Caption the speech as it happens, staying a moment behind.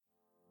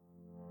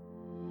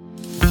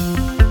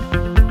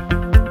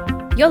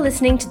You're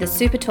listening to the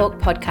Super Talk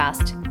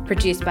podcast,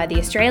 produced by the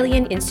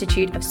Australian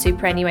Institute of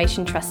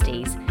Superannuation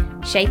Trustees,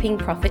 shaping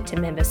profit to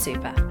member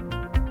super.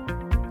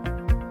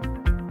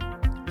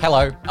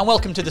 Hello, and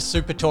welcome to the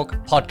Super Talk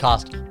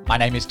podcast. My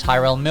name is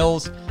Tyrell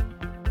Mills.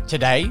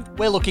 Today,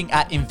 we're looking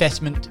at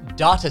investment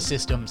data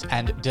systems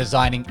and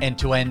designing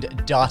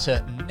end-to-end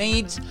data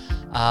needs.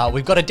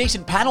 We've got a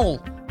decent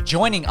panel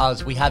joining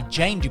us. We have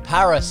Jane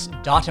Duparis,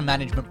 Data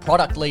Management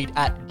Product Lead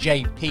at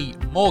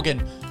JP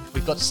Morgan.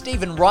 We've got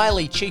Stephen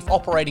Riley, Chief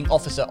Operating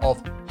Officer of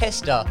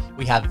HESTA.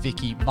 We have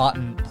Vicky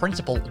Martin,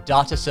 Principal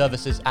Data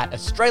Services at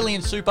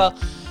Australian Super.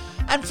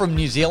 And from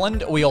New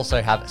Zealand, we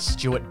also have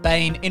Stuart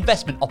Bain,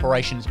 Investment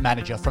Operations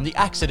Manager from the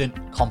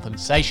Accident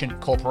Compensation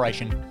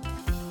Corporation.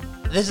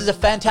 This is a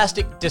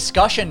fantastic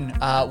discussion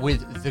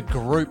with the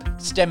group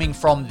stemming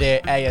from their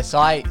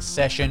ASI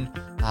session.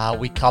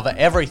 We cover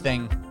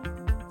everything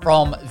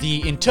from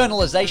the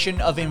internalization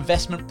of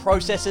investment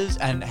processes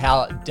and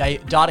how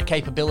data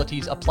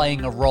capabilities are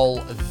playing a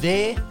role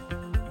there.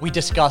 We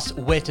discuss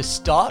where to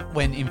start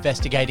when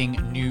investigating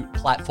new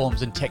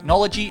platforms and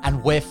technology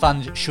and where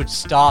funds should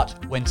start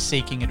when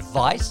seeking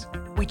advice.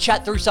 We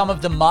chat through some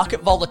of the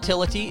market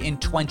volatility in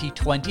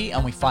 2020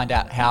 and we find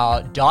out how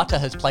data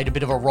has played a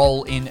bit of a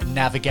role in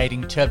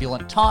navigating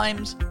turbulent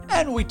times.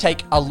 And we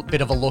take a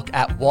bit of a look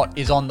at what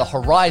is on the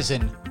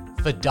horizon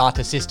for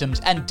data systems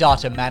and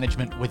data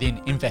management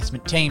within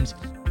investment teams.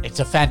 It's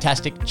a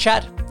fantastic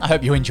chat. I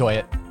hope you enjoy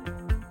it.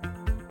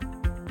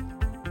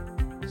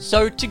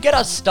 So to get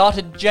us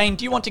started, Jane,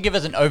 do you want to give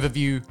us an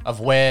overview of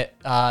where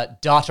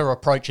data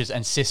approaches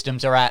and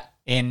systems are at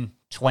in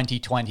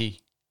 2020?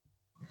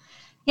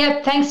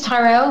 Yeah, thanks,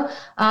 Tyrell.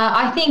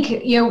 I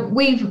think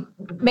we've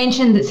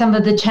mentioned that some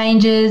of the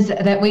changes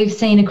that we've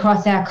seen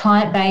across our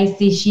client base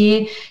this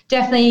year,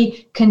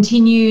 definitely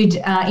continued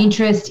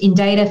interest in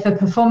data for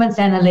performance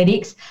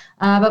analytics,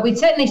 but we'd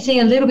certainly see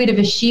a little bit of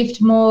a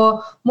shift,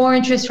 more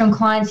interest from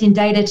clients in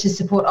data to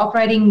support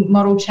operating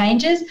model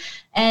changes.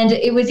 And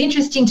it was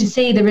interesting to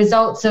see the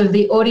results of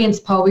the audience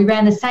poll. We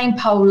ran the same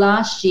poll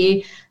last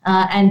year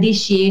and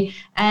this year,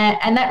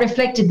 and that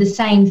reflected the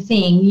same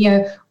thing.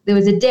 There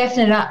was a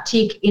definite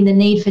uptick in the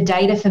need for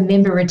data for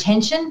member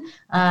retention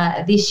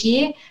this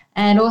year,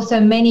 and also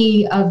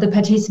many of the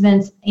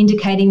participants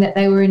indicating that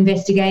they were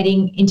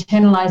investigating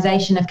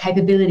internalisation of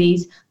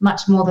capabilities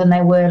much more than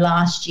they were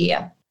last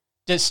year.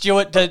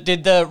 Stuart,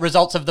 did the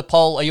results of the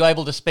poll, are you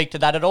able to speak to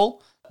that at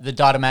all? The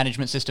data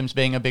management systems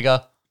being a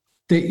bigger...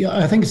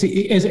 I think,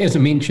 as I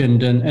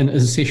mentioned in a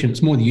session,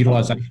 it's more the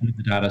utilisation of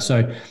the data.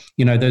 So,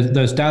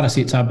 those data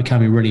sets are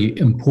becoming really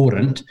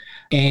important,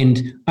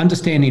 and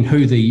understanding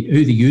who the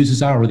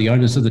users are or the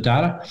owners of the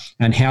data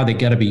and how they're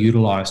going to be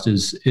utilised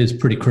is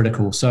pretty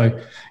critical. So,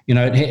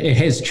 it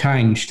has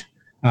changed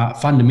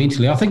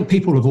fundamentally. I think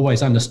people have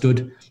always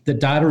understood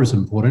that data is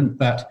important,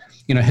 but,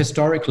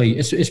 historically,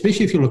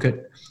 especially if you look at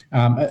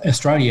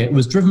Australia, it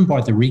was driven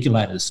by the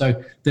regulators.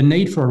 So the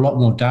need for a lot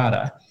more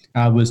data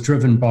was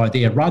driven by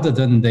there, rather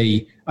than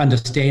the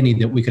understanding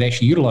that we could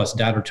actually utilise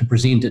data to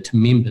present it to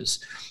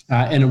members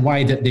in a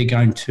way that they're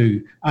going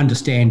to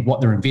understand what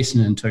they're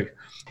investing into.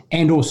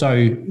 And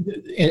also,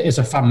 as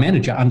a fund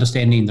manager,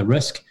 understanding the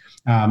risk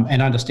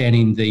and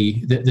understanding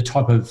the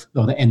type of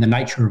and the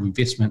nature of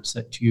investments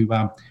that you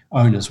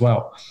own as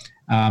well.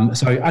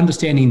 So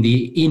understanding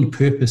the end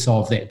purpose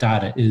of that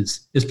data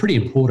is pretty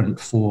important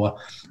for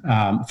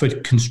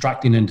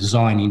constructing and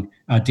designing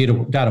a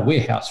data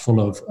warehouse full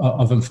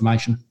of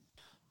information.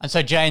 And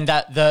so, Jane,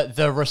 that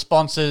the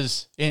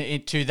responses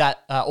to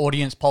that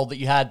audience poll that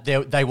you had,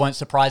 they weren't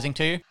surprising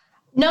to you?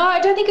 No,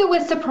 I don't think it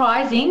was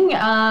surprising.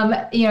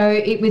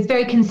 It was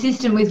very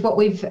consistent with what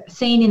we've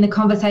seen in the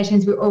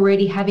conversations we're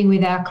already having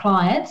with our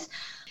clients.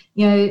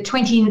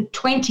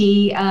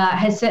 2020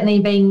 has certainly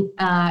been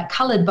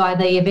coloured by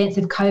the events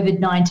of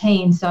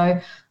COVID-19. So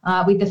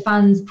with the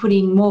funds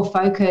putting more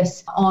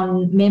focus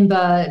on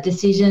member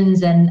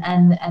decisions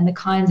and the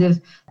kinds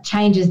of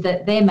changes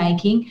that they're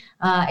making,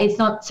 it's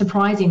not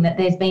surprising that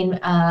there's been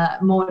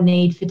more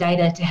need for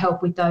data to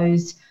help with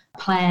those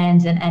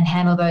plans and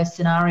handle those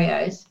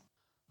scenarios.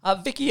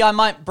 Vicky, I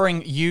might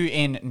bring you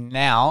in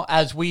now.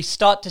 As we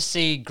start to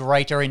see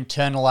greater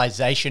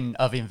internalisation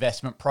of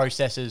investment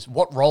processes,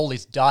 what role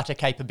is data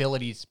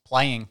capabilities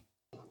playing?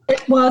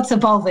 Well, it's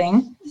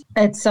evolving.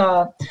 It's it's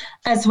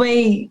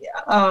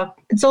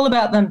all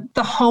about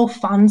the whole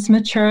fund's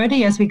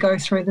maturity as we go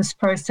through this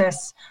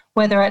process,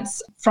 whether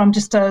it's from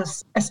just a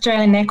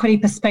Australian equity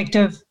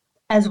perspective,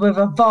 as we've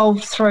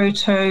evolved through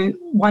to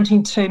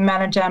wanting to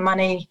manage our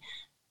money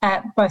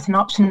at both an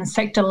option and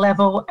sector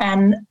level,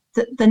 and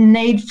the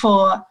need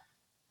for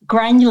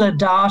granular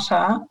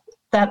data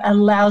that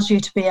allows you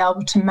to be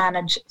able to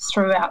manage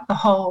throughout the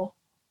whole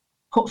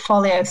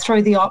portfolio,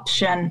 through the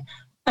option,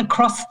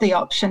 across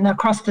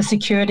the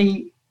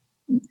security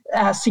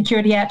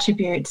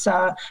attributes.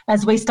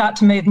 As we start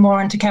to move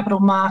more into capital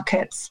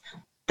markets,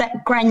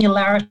 that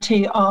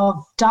granularity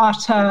of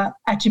data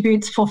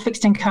attributes for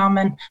fixed income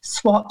and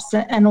swaps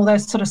and all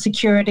those sort of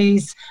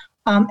securities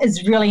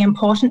is really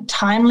important.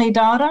 Timely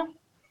data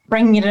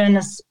bringing it in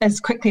as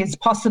quickly as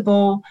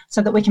possible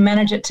so that we can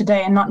manage it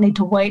today and not need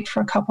to wait for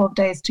a couple of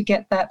days to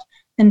get that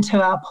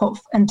into our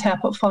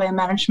portfolio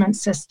management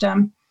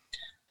system.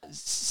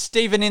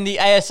 Stephen, in the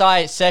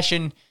ASI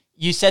session,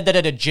 you said that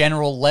at a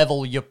general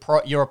level,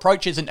 your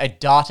approach isn't a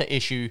data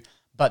issue,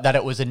 but that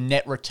it was a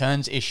net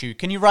returns issue.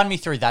 Can you run me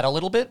through that a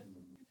little bit?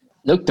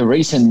 Look, the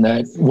reason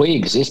that we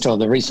exist, or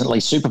the reason at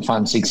least super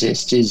funds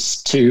exist,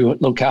 is to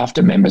look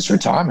after members'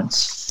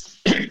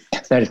 retirements.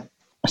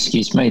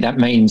 That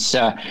means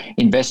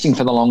investing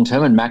for the long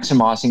term and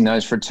maximising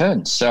those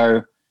returns.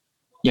 So,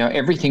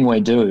 everything we're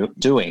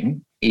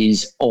doing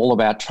is all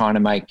about trying to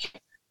make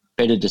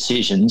better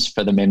decisions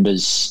for the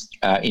members'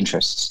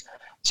 interests.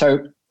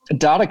 So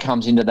data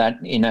comes into that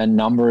in a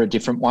number of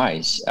different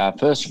ways.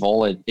 First of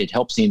all, it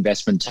helps the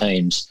investment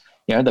teams.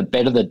 The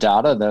better the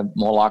data, the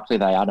more likely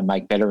they are to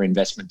make better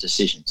investment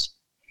decisions.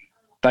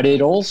 But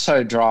it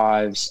also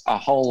drives a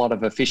whole lot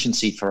of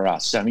efficiency for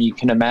us. I mean, you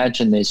can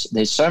imagine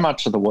there's so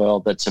much of the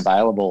world that's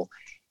available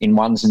in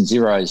ones and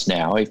zeros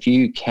now. If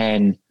you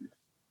can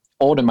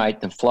automate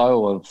the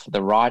flow of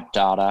the right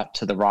data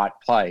to the right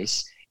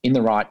place in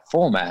the right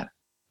format,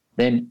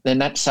 then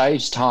that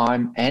saves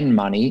time and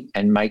money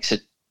and makes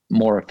it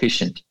more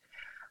efficient.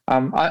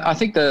 I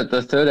think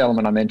the third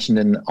element I mentioned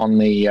in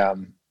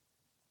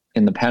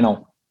the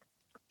panel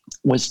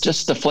was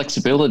just the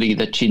flexibility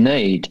that you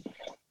need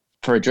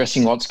for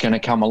addressing what's going to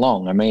come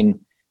along. I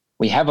mean,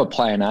 we have a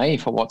plan A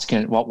for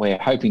what we're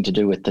hoping to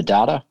do with the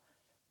data,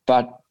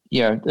 but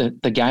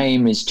the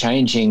game is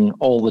changing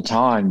all the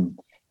time.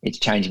 It's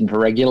changing for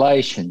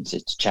regulations.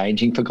 It's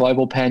changing for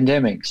global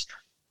pandemics.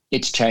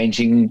 It's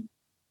changing,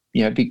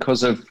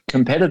 because of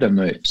competitor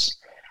moves.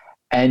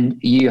 And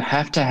you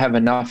have to have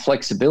enough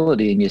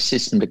flexibility in your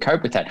system to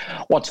cope with that.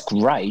 What's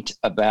great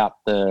about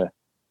the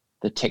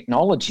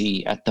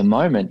technology at the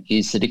moment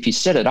is that if you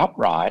set it up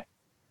right,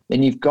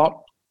 then you've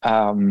got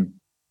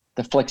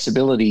the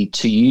flexibility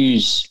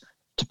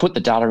to put the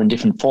data in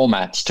different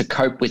formats to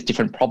cope with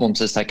different problems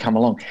as they come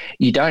along.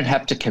 You don't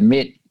have to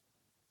commit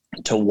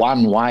to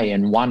one way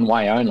and one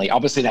way only.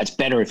 Obviously, that's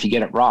better if you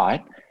get it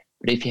right.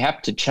 But if you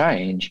have to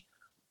change,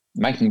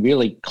 making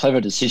really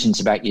clever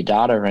decisions about your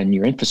data and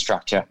your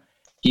infrastructure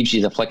gives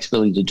you the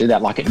flexibility to do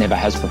that like it never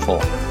has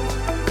before.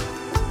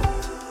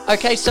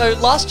 Okay, so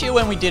last year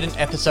when we did an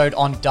episode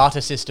on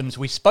data systems,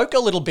 we spoke a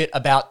little bit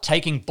about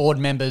taking board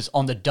members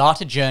on the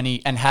data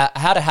journey and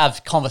how to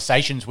have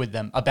conversations with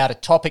them about a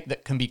topic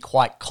that can be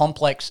quite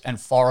complex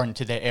and foreign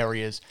to their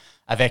areas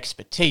of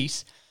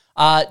expertise.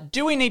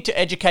 Do we need to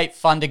educate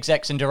fund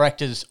execs and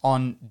directors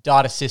on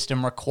data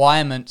system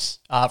requirements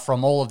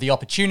from all of the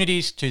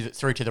opportunities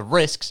through to the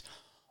risks,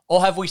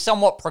 or have we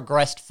somewhat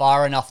progressed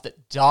far enough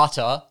that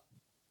data,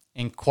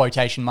 in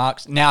quotation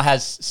marks, now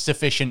has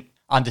sufficient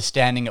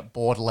understanding at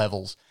board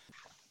levels?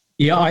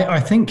 Yeah, I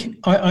think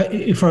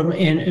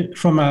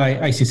from a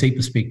ACC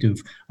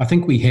perspective, I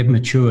think we have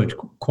matured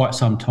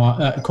quite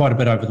a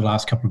bit over the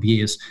last couple of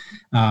years.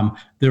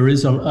 There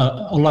is a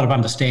lot of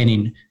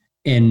understanding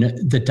in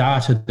the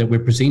data that we're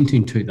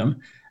presenting to them.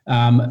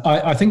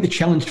 I think the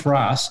challenge for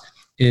us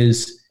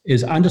is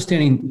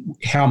understanding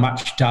how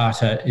much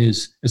data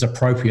is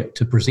appropriate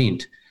to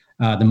present.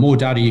 The more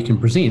data you can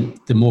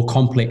present, the more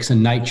complex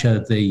in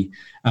nature the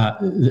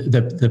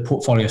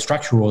portfolio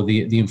structure or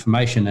the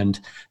information, and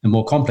the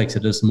more complex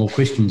it is, the more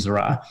questions there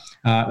are.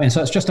 And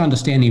so it's just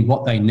understanding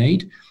what they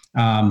need.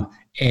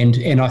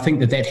 And I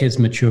think that has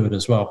matured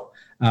as well.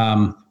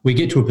 We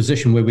get to a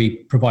position where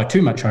we provide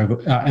too much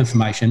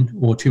information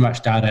or too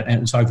much data,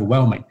 and it's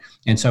overwhelming.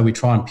 And so we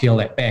try and peel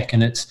that back,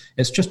 and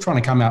it's just trying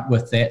to come up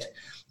with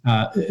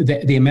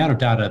the amount of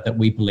data that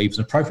we believe is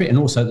appropriate, and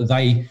also that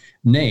they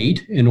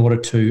need in order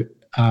to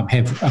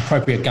have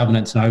appropriate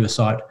governance and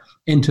oversight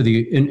into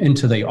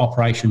the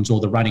operations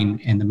or the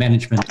running and the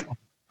management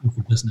of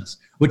the business,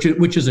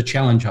 which is a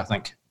challenge, I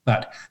think.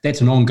 But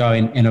that's an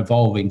ongoing and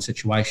evolving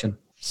situation.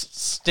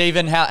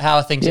 Stephen, how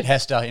are things at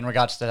Hester in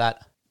regards to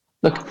that?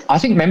 Look, I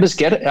think members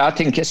get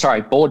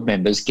it. Board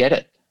members get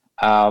it.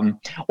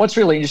 What's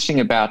really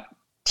interesting about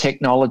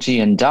technology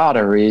and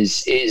data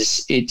is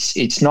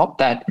it's not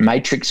that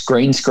matrix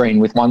green screen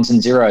with ones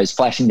and zeros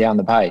flashing down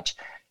the page.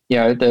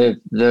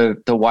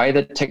 The way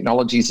that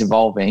technology is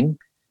evolving,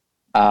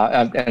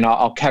 and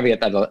I'll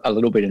caveat that a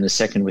little bit in a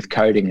second with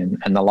coding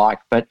and the like,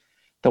 but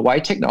the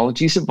way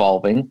technology is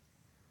evolving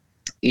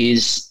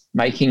is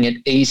making it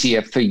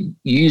easier for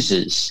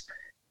users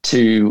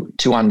to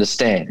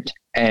understand.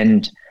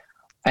 And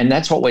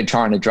that's what we're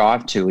trying to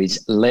drive to,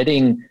 is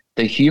letting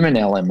the human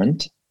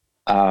element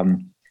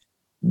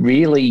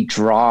really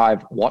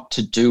drive what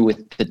to do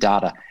with the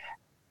data.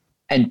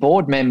 And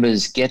board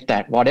members get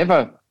that,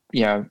 whatever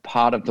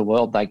part of the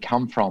world they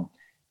come from.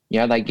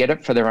 They get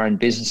it for their own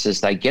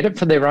businesses. They get it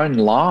for their own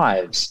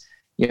lives.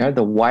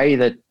 The way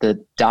that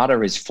the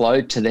data is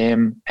flowed to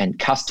them and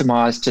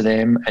customized to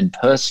them and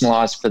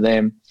personalized for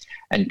them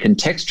and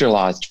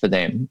contextualized for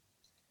them.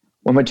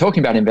 When we're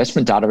talking about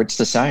investment data, it's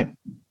the same.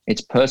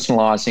 It's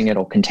personalizing it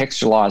or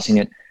contextualizing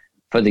it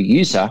for the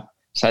user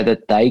so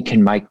that they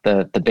can make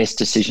the best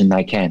decision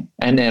they can.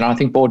 And I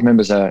think board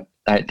members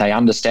they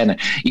understand that.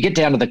 You get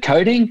down to the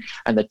coding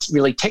and the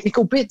really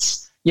technical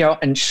bits,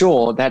 and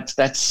sure,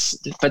 that's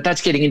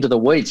getting into the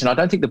weeds. And I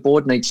don't think the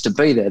board needs to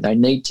be there. They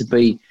need to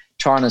be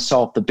trying to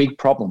solve the big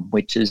problem,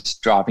 which is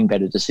driving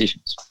better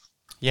decisions.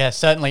 Yeah,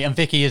 certainly. And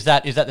Vicky, is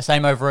that the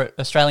same over at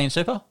Australian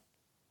Super?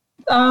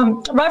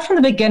 Right from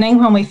the beginning,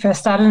 when we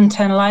first started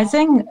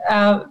internalising,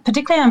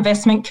 particularly our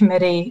investment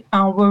committee,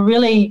 were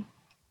really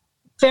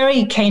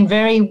very keen,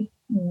 very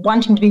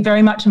wanting to be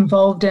very much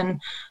involved in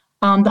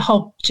the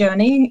whole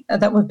journey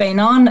that we've been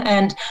on.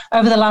 And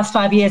over the last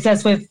 5 years,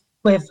 as we've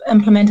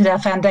implemented our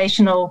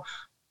foundational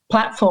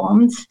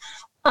platforms,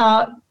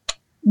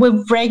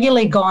 we've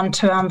regularly gone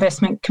to our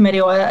investment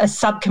committee or a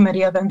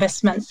subcommittee of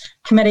investment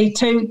committee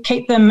to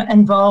keep them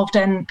involved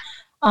and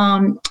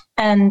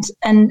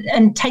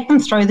take them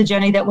through the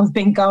journey that we've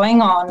been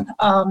going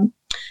on,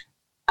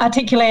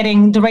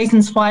 articulating the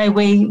reasons why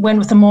we went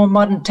with a more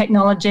modern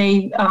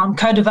technology,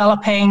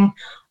 co-developing.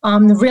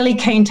 Really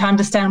keen to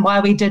understand why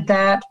we did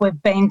that.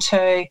 We've been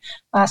to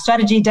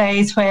strategy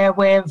days where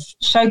we've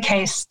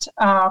showcased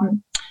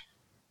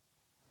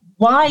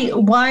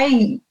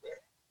why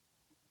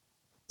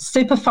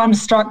super fund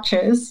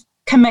structures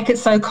can make it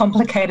so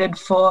complicated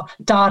for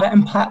data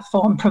and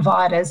platform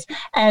providers,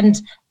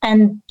 and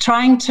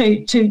trying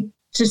to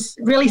just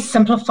really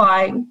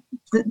simplify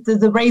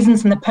the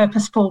reasons and the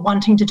purpose for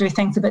wanting to do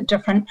things a bit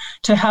different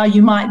to how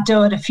you might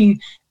do it if you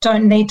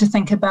don't need to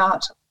think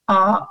about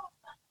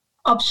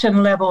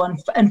option level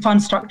and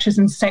fund structures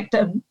and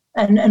sector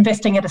and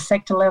investing at a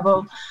sector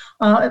level.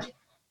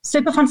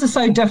 Super funds are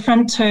so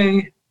different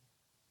to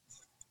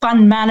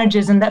fund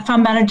managers, and that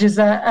fund managers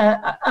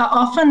are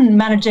often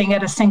managing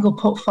at a single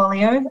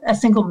portfolio, a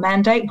single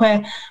mandate,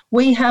 where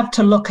we have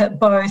to look at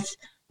both,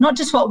 not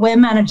just what we're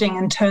managing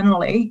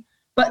internally,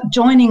 but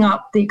joining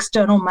up the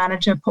external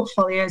manager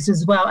portfolios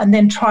as well, and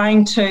then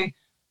trying to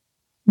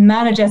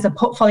manage as a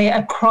portfolio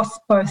across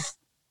both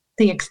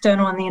the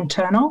external and the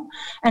internal.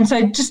 And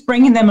so just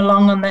bringing them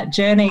along on that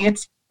journey,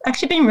 it's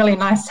actually been really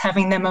nice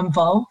having them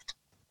involved.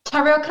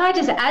 Tyrell, can I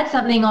just add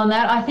something on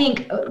that? I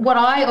think what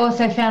I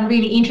also found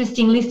really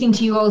interesting listening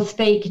to you all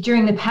speak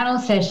during the panel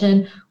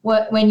session,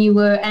 when you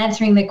were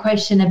answering the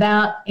question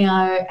about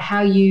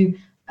how you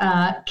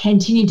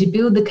continue to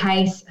build the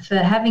case for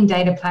having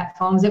data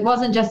platforms. It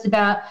wasn't just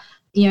about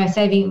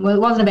saving. Well, it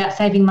wasn't about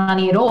saving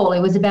money at all. It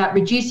was about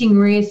reducing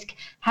risk,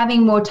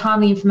 having more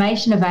timely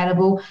information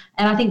available.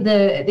 And I think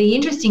the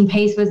interesting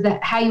piece was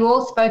that how you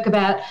all spoke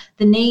about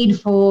the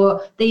need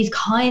for these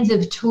kinds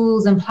of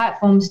tools and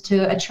platforms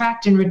to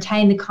attract and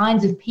retain the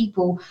kinds of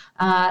people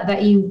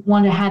that you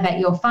want to have at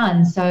your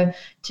fund. So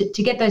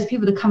to get those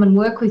people to come and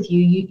work with you,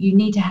 you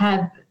need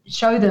to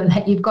show them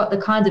that you've got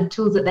the kinds of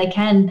tools that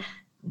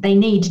they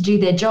need to do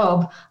their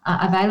job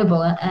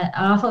available. And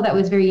I thought that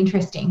was very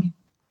interesting.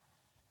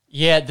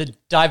 Yeah, the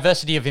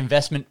diversity of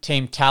investment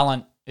team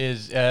talent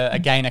is,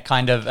 again, a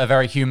kind of a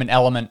very human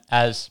element,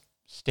 as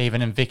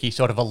Stephen and Vicky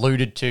sort of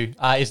alluded to.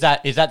 Is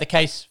that the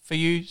case for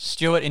you,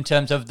 Stuart, in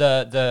terms of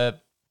the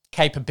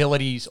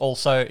capabilities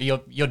also,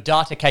 your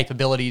data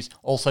capabilities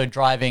also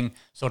driving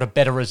sort of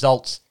better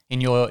results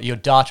in your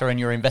data and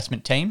your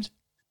investment teams?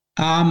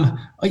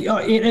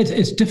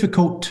 It's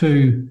difficult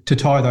to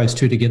tie those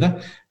two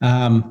together.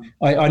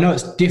 I know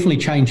it's definitely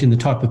changing the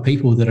type of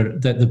people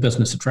that the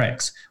business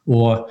attracts,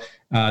 or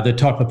the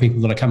type of people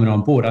that are coming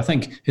on board. I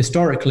think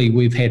historically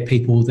we've had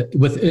people that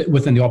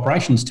within the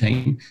operations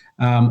team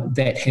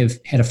that have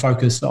had a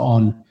focus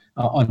on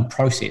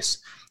process,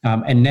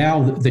 and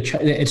now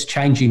it's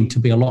changing to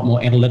be a lot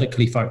more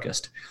analytically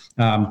focused.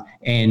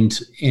 And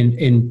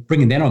in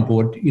bringing that on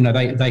board,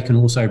 they can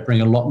also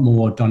bring a lot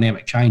more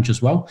dynamic change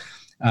as well.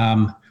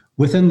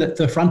 Within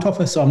the front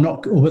office, or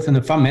within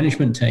the fund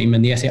management team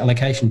and the asset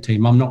allocation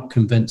team, I'm not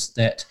convinced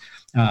that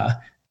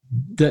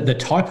the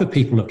type of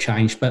people have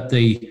changed, but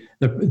the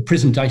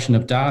presentation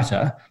of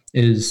data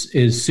is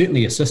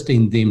certainly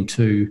assisting them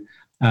to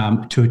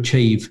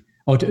achieve,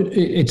 or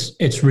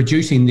it's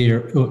reducing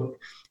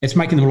it's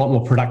making them a lot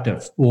more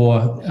productive,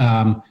 or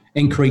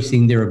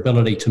increasing their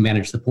ability to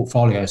manage the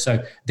portfolio.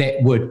 So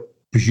that would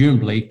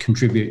presumably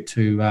contribute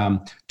to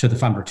the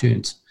fund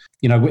returns.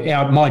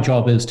 My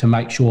job is to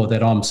make sure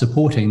that I'm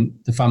supporting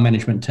the fund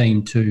management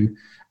team to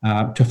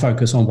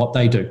focus on what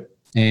they do.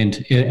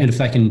 And if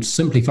they can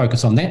simply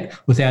focus on that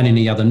without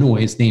any other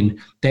noise, then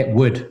that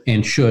would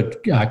and should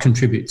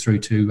contribute through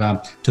to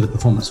the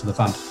performance of the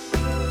fund.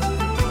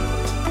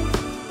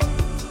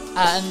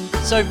 And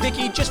so,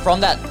 Vicky, just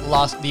from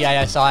the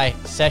ASI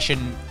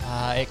session,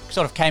 it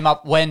sort of came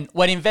up when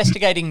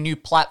investigating new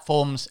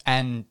platforms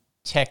and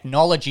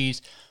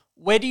technologies,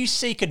 where do you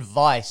seek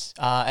advice?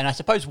 And I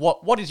suppose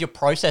what is your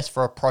process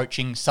for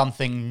approaching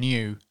something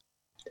new?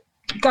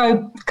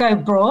 Go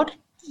broad.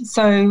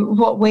 So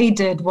what we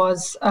did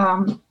was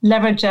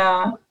leverage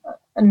our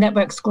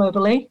networks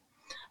globally.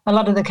 A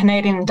lot of the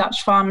Canadian and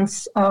Dutch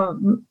funds,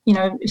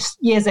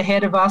 years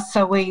ahead of us,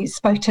 so we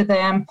spoke to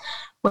them.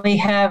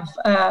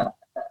 We're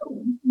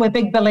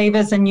big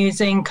believers in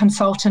using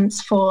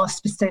consultants for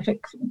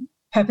specific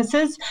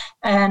purposes.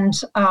 And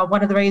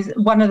one of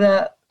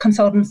the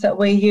consultants that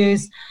we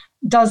use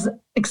does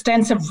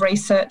extensive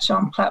research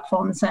on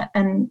platforms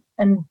and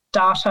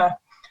data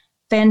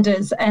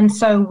vendors. And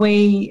so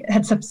we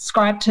had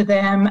subscribed to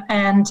them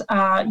and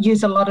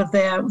use a lot of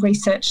their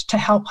research to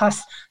help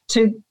us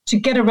to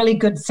get a really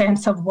good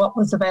sense of what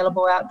was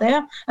available out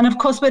there. And of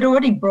course, we'd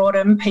already brought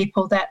in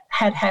people that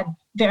had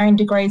varying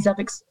degrees of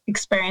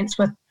experience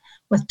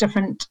with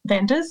different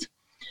vendors.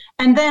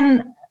 And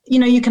then,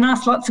 you can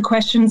ask lots of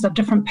questions of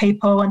different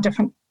people and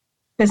different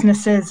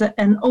businesses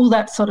and all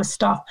that sort of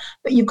stuff,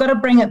 but you've got to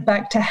bring it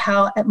back to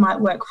how it might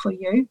work for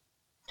you.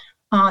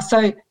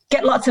 So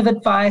get lots of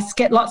advice,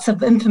 get lots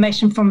of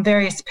information from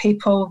various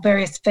people,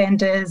 various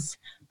vendors,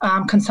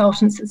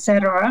 consultants,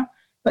 etc.,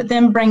 but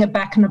then bring it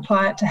back and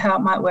apply it to how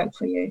it might work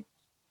for you.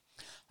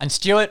 And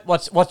Stuart,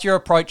 what's your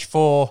approach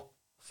for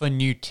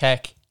new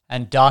tech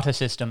and data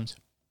systems?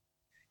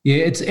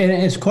 Yeah,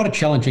 it's quite a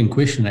challenging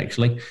question,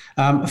 actually.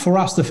 For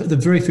us, the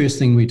very first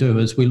thing we do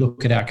is we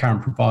look at our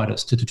current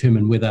providers to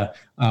determine whether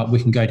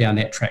we can go down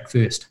that track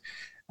first.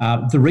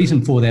 The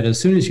reason for that is as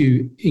soon as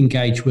you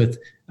engage with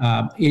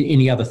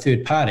any other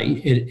third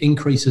party, it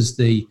increases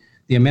the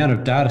amount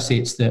of data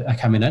sets that are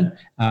coming in,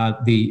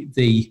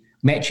 the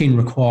matching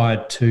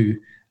required to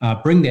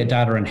bring that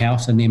data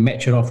in-house and then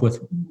match it off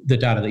with the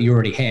data that you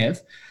already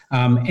have.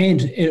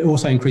 And it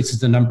also increases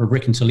the number of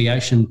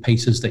reconciliation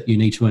pieces that you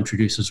need to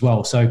introduce as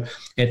well. So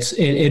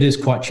it is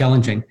quite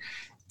challenging.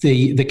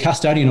 The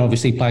custodian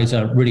obviously plays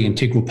a really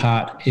integral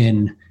part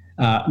in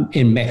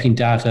mapping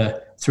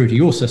data through to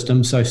your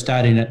system. So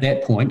starting at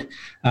that point,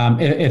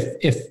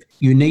 if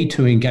you need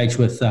to engage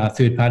with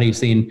third parties,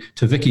 then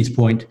to Vicky's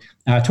point,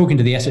 talking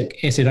to the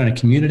asset owner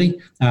community,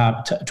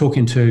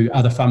 talking to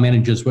other fund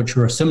managers which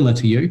are similar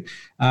to you,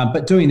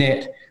 but doing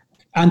that,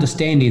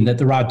 understanding that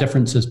there are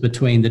differences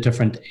between the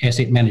different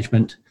asset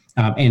management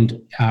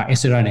and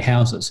asset owner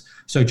houses.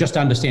 So just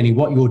understanding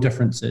what your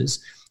difference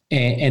is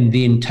and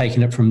then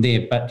taking it from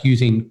there, but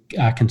using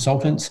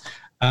consultants.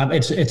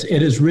 It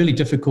is really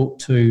difficult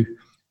to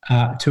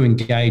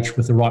engage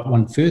with the right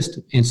one first.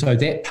 And so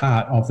that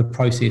part of the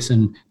process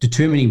and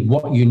determining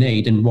what you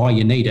need and why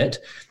you need it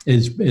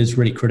is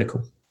really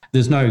critical.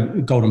 There's no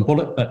golden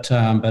bullet, but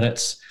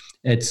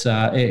it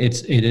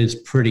is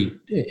pretty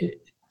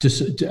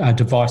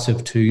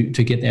divisive to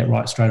get that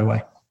right straight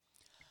away.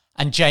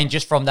 And Jane,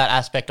 just from that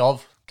aspect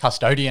of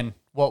custodian,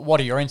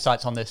 what are your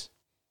insights on this?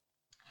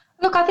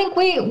 Look, I think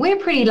we're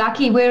pretty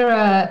lucky. We're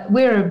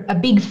a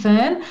big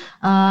firm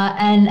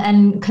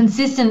and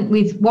consistent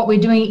with what we're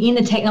doing in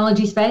the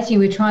technology space.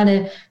 We're trying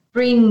to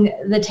bring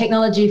the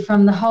technology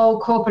from the whole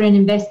corporate and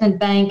investment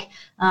bank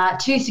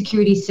to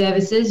security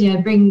services,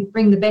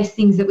 bring the best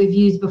things that we've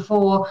used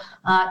before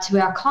to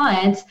our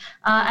clients.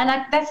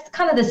 That's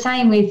kind of the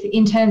same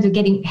in terms of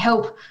getting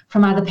help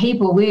from other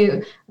people.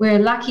 We're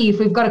lucky if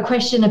we've got a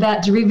question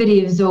about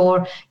derivatives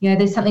or,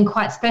 there's something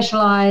quite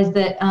specialized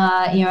that,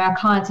 our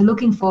clients are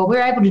looking for.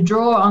 We're able to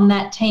draw on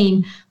that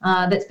team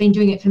that's been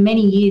doing it for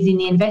many years in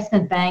the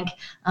investment bank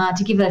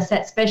to give us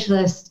that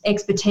specialist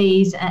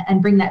expertise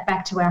and bring that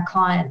back to our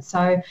clients.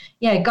 So,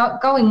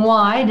 going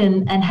wide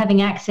and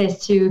having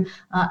access to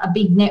a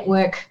big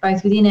network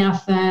both within our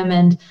firm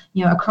and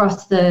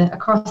across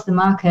the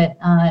market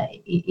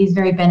is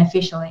very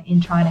beneficial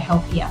in trying to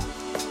help here.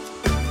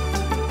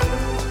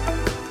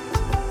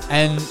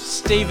 And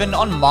Stephen,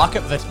 on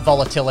market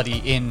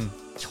volatility in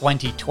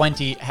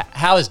 2020,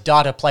 how has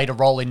data played a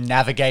role in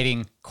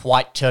navigating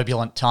quite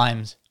turbulent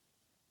times?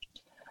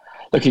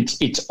 Look,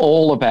 it's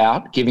all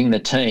about giving the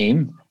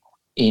team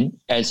in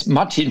as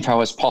much info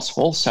as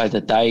possible so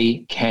that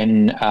they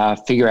can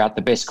figure out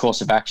the best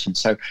course of action.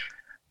 So,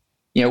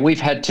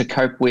 we've had to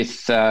cope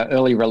with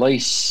early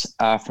release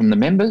from the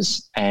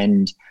members,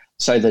 and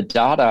so the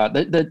data,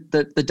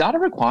 the data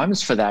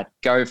requirements for that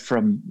go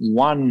from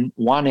one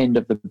end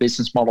of the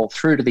business model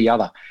through to the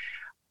other.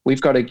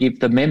 We've got to give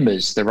the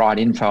members the right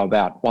info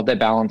about what their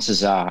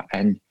balances are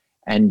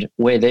and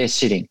where they're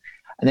sitting.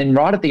 And then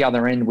right at the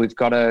other end, we've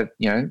got to,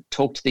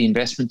 talk to the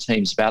investment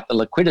teams about the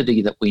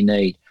liquidity that we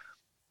need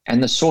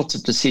and the sorts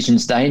of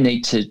decisions they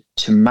need to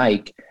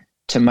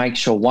make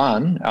sure,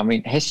 one,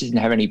 Hess didn't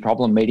have any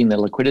problem meeting the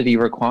liquidity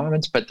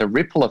requirements, but the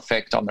ripple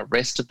effect on the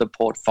rest of the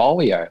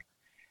portfolio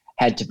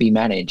had to be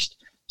managed.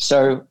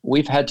 So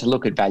we've had to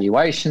look at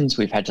valuations.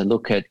 We've had to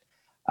look at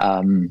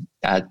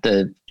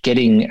the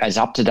getting as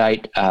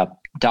up-to-date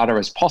data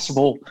as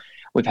possible.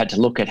 We've had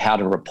to look at how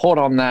to report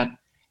on that.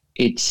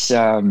 It's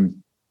the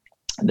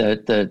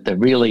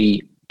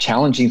really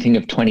challenging thing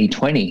of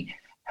 2020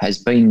 has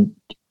been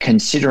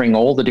considering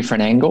all the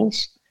different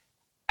angles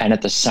and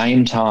at the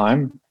same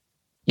time,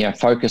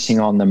 focusing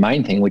on the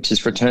main thing, which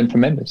is return for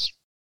members.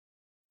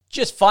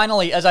 Just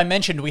finally, as I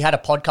mentioned, we had a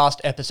podcast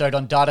episode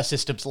on data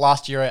systems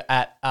last year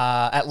at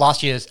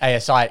last year's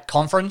ASI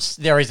conference.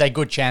 There is a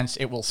good chance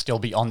it will still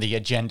be on the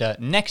agenda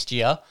next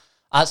year.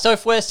 So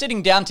if we're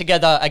sitting down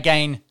together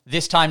again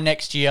this time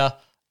next year,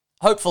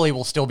 hopefully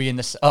we'll still be in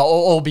this,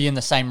 all be in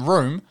the same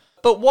room.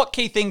 But what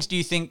key things do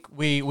you think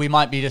we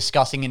might be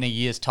discussing in a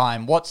year's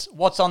time? What's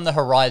on the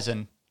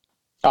horizon?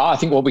 I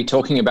think we'll be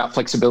talking about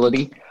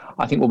flexibility.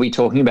 I think we'll be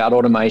talking about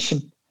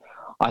automation.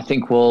 I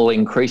think we'll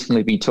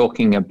increasingly be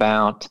talking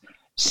about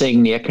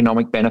seeing the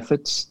economic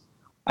benefits.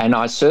 And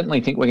I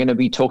certainly think we're going to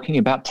be talking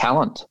about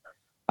talent.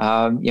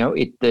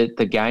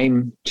 The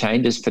game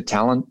changes for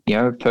talent.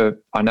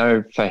 I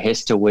know for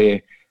HESTA,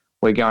 we're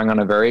going on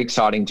a very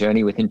exciting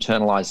journey with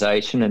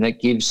internalisation, and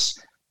it gives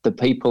the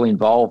people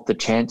involved the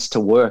chance to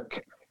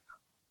work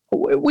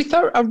with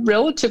a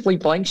relatively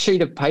blank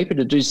sheet of paper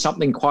to do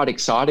something quite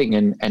exciting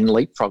and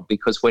leapfrog,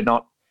 because we're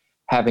not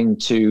having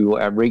to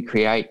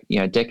recreate,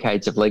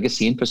 decades of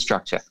legacy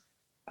infrastructure.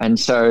 And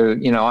so,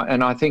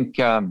 and I think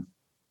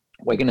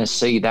we're going to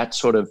see that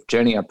sort of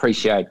journey. I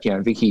appreciate,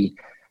 Vicky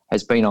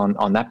has been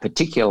on that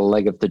particular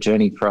leg of the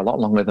journey for a lot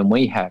longer than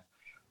we have.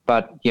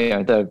 But,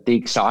 the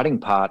exciting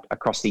part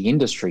across the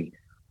industry,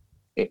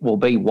 it will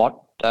be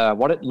what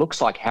it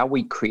looks like, how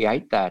we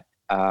create that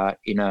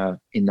in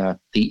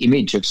the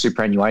image of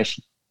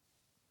superannuation.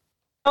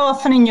 How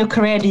often in your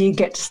career do you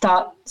get to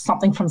start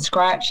something from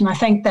scratch? And I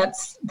think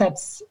that's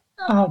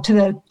to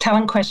the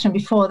talent question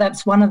before,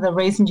 that's one of the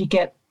reasons you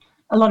get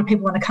a lot of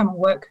people want to come and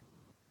work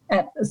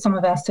at some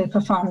of our super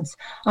funds.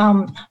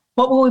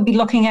 What will we be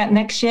looking at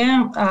next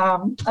year?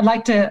 I'd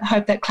like to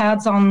hope that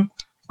Cloud's on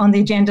the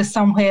agenda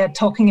somewhere,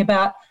 talking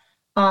about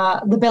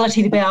the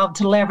ability to be able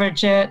to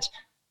leverage it,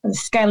 the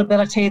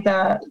scalability,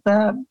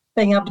 the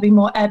being able to be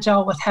more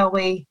agile with how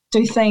we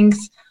do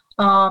things.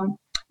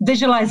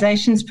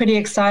 Visualization is pretty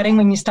exciting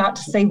when you start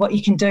to see what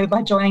you can do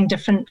by joining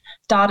different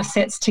data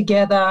sets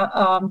together.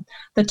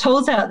 The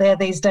tools out there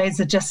these days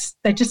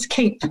they just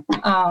keep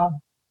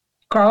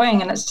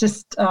growing, and it's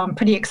just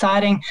pretty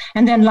exciting.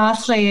 And then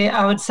lastly,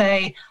 I would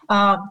say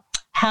how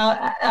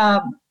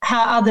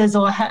others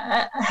are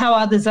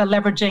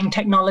leveraging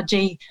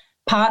technology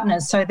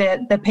partners, so that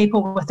the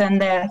people within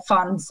their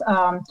funds,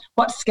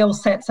 what skill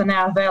sets are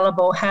now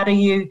available. How do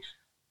you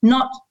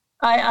not?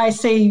 I've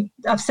seen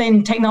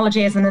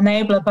technology as an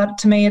enabler, but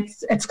to me,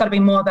 it's got to be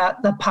more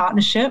about the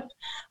partnership.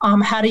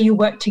 How do you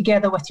work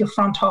together with your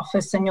front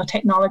office and your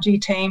technology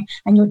team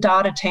and your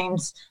data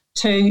teams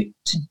to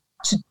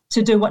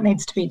do what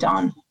needs to be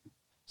done?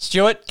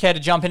 Stuart, care to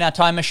jump in our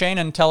time machine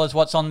and tell us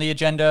what's on the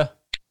agenda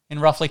in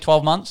roughly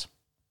 12 months?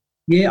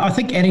 Yeah, I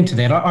think adding to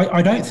that,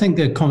 I don't think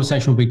the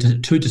conversation will be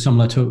too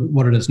dissimilar to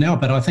what it is now,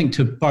 but I think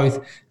to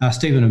both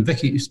Stephen and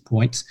Vicky's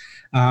points,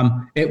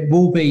 it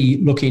will be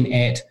looking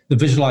at the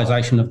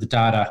visualization of the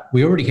data.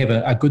 We already have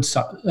a good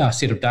set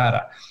of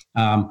data.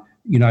 I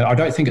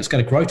don't think it's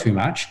going to grow too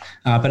much,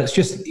 but it's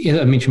just, as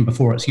I mentioned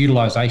before, it's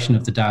utilization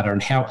of the data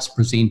and how it's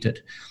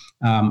presented.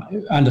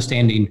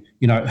 Understanding,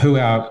 who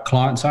our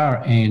clients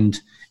are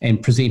and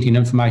presenting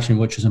information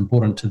which is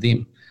important to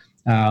them.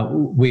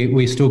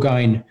 We're still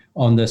going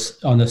on this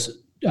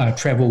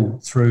travel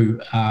through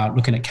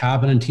looking at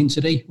carbon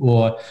intensity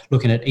or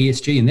looking at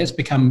ESG, and that's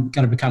going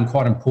to become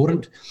quite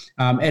important.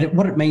 And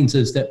what it means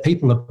is that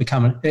people are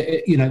becoming,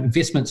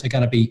 investments are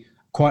going to be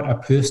quite a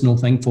personal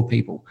thing for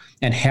people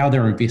and how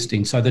they're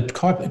investing. So the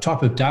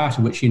type of data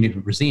which you need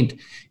to present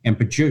and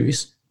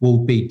produce will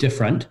be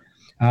different.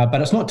 But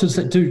it's not too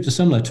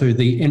dissimilar to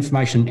the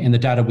information and the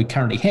data we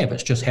currently have.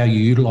 It's just how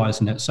you're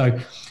utilising it. So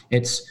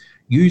it's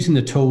using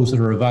the tools that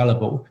are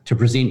available to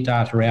present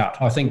data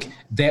out. I think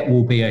that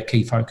will be a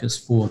key focus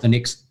for the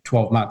next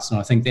 12 months, and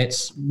I think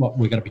that's what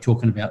we're going to be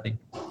talking about then.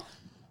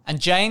 And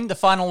Jane, the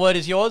final word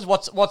is yours.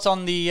 What's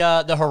on the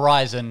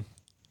horizon?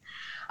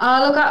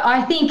 Look,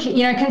 I think,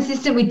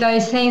 consistent with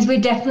those themes,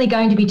 we're definitely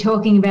going to be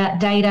talking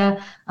about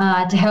data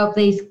to help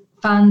these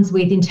funds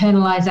with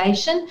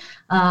internalisation.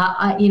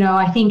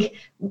 I think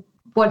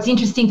what's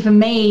interesting for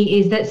me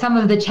is that some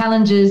of the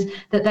challenges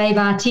that they've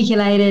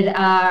articulated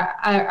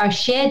are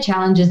shared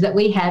challenges that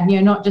we have,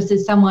 not just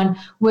as someone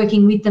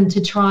working with them to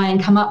try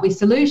and come up with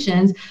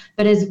solutions,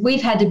 but as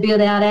we've had to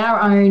build out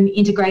our own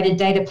integrated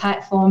data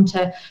platform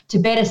to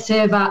better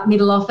serve up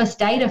middle office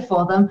data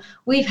for them,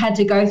 we've had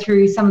to go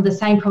through some of the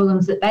same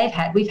problems that they've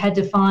had. We've had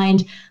to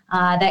find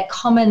that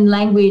common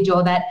language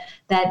or that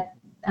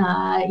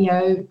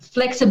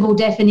flexible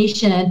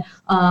definition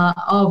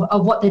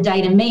of what the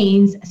data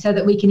means so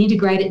that we can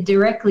integrate it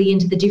directly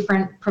into the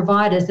different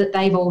providers that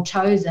they've all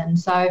chosen.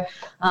 So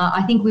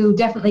I think we will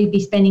definitely be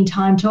spending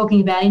time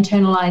talking about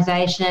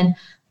internalisation,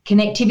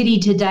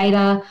 connectivity to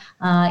data.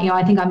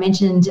 I think I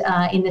mentioned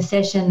in the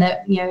session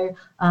that,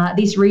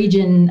 this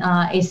region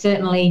is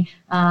certainly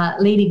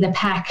leading the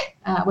pack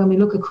when we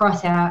look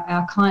across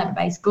our client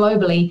base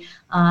globally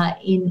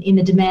in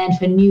the demand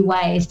for new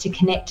ways to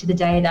connect to the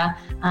data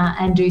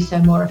and do so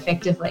more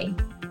effectively.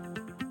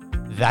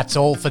 That's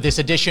all for this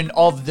edition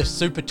of the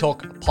Super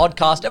Talk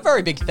podcast. A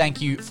very big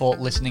thank you for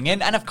listening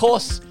in. And of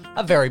course,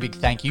 a very big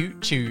thank you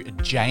to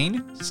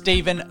Jane,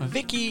 Stephen,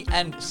 Vicky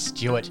and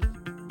Stuart.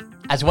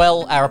 As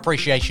well, our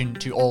appreciation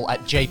to all at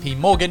JP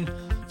Morgan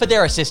for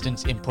their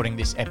assistance in putting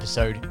this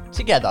episode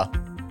together.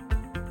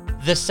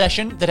 The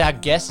session that our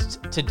guests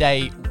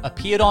today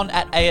appeared on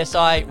at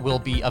ASI will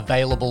be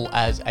available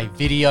as a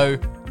video.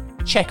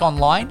 Check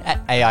online at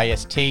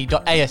aist.asn.au.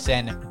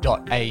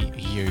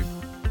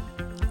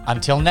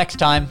 Until next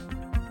time,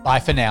 bye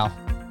for now.